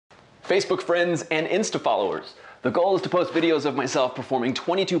Facebook friends and Insta followers. The goal is to post videos of myself performing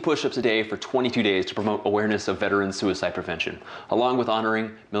 22 push-ups a day for 22 days to promote awareness of veteran suicide prevention, along with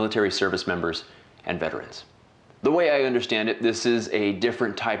honoring military service members and veterans. The way I understand it, this is a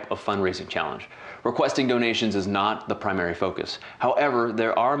different type of fundraising challenge. Requesting donations is not the primary focus. However,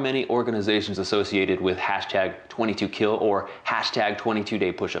 there are many organizations associated with hashtag 22kill or hashtag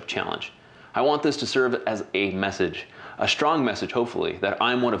 22-day push-up challenge. I want this to serve as a message, a strong message hopefully, that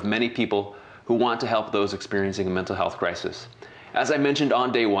I'm one of many people who want to help those experiencing a mental health crisis. As I mentioned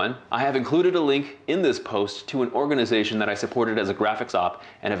on day one, I have included a link in this post to an organization that I supported as a graphics op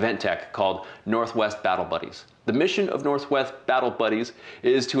and event tech called Northwest Battle Buddies. The mission of Northwest Battle Buddies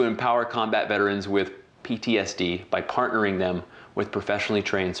is to empower combat veterans with PTSD by partnering them with professionally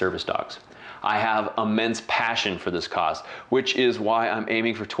trained service dogs. I have immense passion for this cause, which is why I'm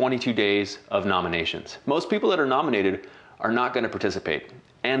aiming for 22 days of nominations. Most people that are nominated are not going to participate.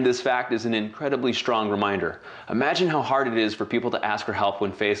 And this fact is an incredibly strong reminder. Imagine how hard it is for people to ask for help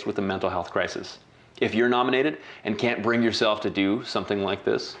when faced with a mental health crisis. If you're nominated and can't bring yourself to do something like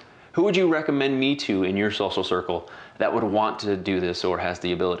this, who would you recommend me to in your social circle that would want to do this or has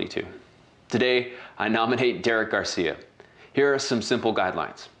the ability to? Today, I nominate Derek Garcia. Here are some simple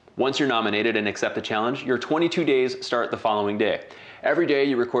guidelines. Once you're nominated and accept the challenge, your 22 days start the following day. Every day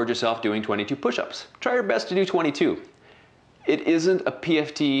you record yourself doing 22 push-ups. Try your best to do 22. It isn't a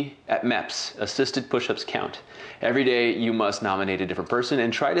PFT at MEPS, assisted push-ups count. Every day you must nominate a different person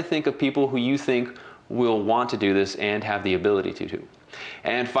and try to think of people who you think will want to do this and have the ability to do.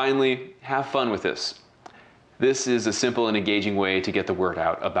 And finally, have fun with this. This is a simple and engaging way to get the word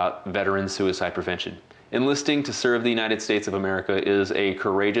out about veteran suicide prevention. Enlisting to serve the United States of America is a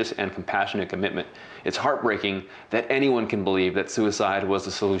courageous and compassionate commitment. It's heartbreaking that anyone can believe that suicide was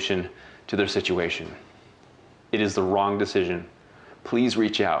the solution to their situation. It is the wrong decision. Please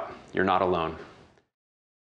reach out. You're not alone.